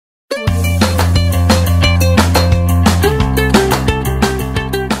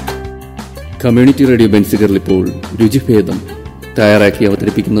Community radio ബെൻസിഗറിൽ ഇപ്പോൾ രുചിഭേദം തയ്യാറാക്കി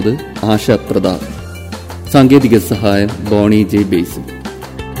അവതരിപ്പിക്കുന്നത് ആശാ പ്രതാപ്. സാങ്കേതിക സഹായം ബോണി ജെ ബേസിൽ.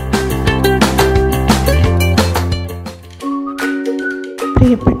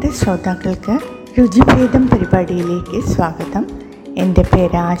 പ്രിയപ്പെട്ട ശ്രോതാക്കൾക്ക് രുചിഭേദം പരിപാടിയിലേക്ക് സ്വാഗതം. എൻ്റെ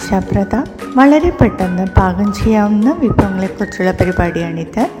പേര് ആശാ പ്രതാപ്. വളരെ പെട്ടെന്ന് പാകം ചെയ്യാവുന്ന വിഭവങ്ങളെക്കുറിച്ചുള്ള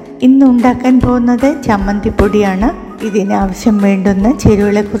പരിപാടിയാണിത്. ഇന്ന് ഉണ്ടാക്കാൻ പോകുന്നത് ചമ്മന്തിപ്പൊടിയാണ്. ഇതിനാവശ്യം വേണ്ടുന്ന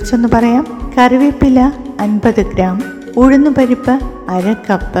ചേരുവകളെ കുറിച്ചൊന്ന് പറയാം. കറിവേപ്പില 50 ഗ്രാം, ഉഴുന്നുപരിപ്പ് 1/2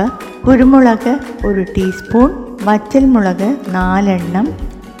 കപ്പ്, കുരുമുളക് 1 ടീസ്പൂൺ, വറ്റൽമുളക് 4 എണ്ണം,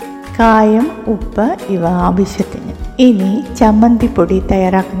 കായം, ഉപ്പ് ഇവ ആവശ്യത്തിന്. ഇനി ചമ്മന്തിപ്പൊടി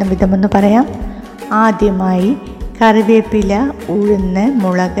തയ്യാറാക്കുന്ന വിധമെന്ന് പറയാം. ആദ്യമായി കറിവേപ്പില, ഉഴുന്ന്,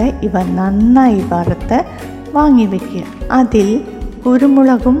 മുളക് ഇവ നന്നായി വറുത്ത് വാങ്ങി വയ്ക്കുക. അതിൽ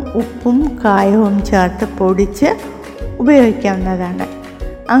കുരുമുളകും ഉപ്പും കായവും ചേർത്ത് പൊടിച്ച് ഉപയോഗിക്കാവുന്നതാണ്.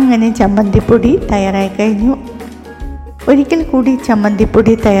 അങ്ങനെ ചമ്മന്തിപ്പൊടി തയ്യാറായി കഴിഞ്ഞു. ഒരിക്കൽ കൂടി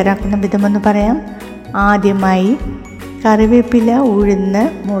ചമ്മന്തിപ്പൊടി തയ്യാറാക്കുന്ന വിധമെന്ന് പറയാം. ആദ്യമായി കറിവേപ്പില, ഉഴുന്ന്,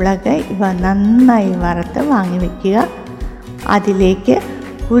 മുളക് ഇവ നന്നായി വറുത്ത് വാങ്ങി വയ്ക്കുക. അതിലേക്ക്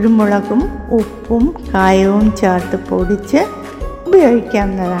കുരുമുളകും ഉപ്പും കായവും ചേർത്ത് പൊടിച്ച്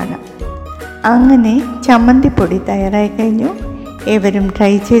ഉപയോഗിക്കാവുന്നതാണ്. അങ്ങനെ ചമ്മന്തിപ്പൊടി തയ്യാറായി കഴിഞ്ഞു. ഏവരും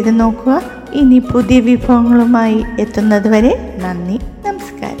ട്രൈ ചെയ്ത് നോക്കുക. ഇനി പുതിയ വിഭവങ്ങളുമായി എത്തുന്നത് വരെ നന്ദി,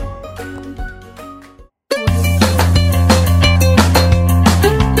 നമസ്കാരം.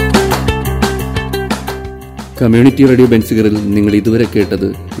 കമ്മ്യൂണിറ്റി റേഡിയോ ബെൻസിഗറിൽ നിങ്ങൾ ഇതുവരെ കേട്ടത്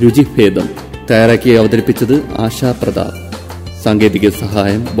രുചിഭേദം തയ്യാറാക്കി അവതരിപ്പിച്ചത് ആശാ പ്രതാപ്. സാങ്കേതിക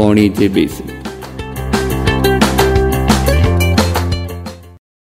സഹായം ബോണി ജെ ബേസിൽ.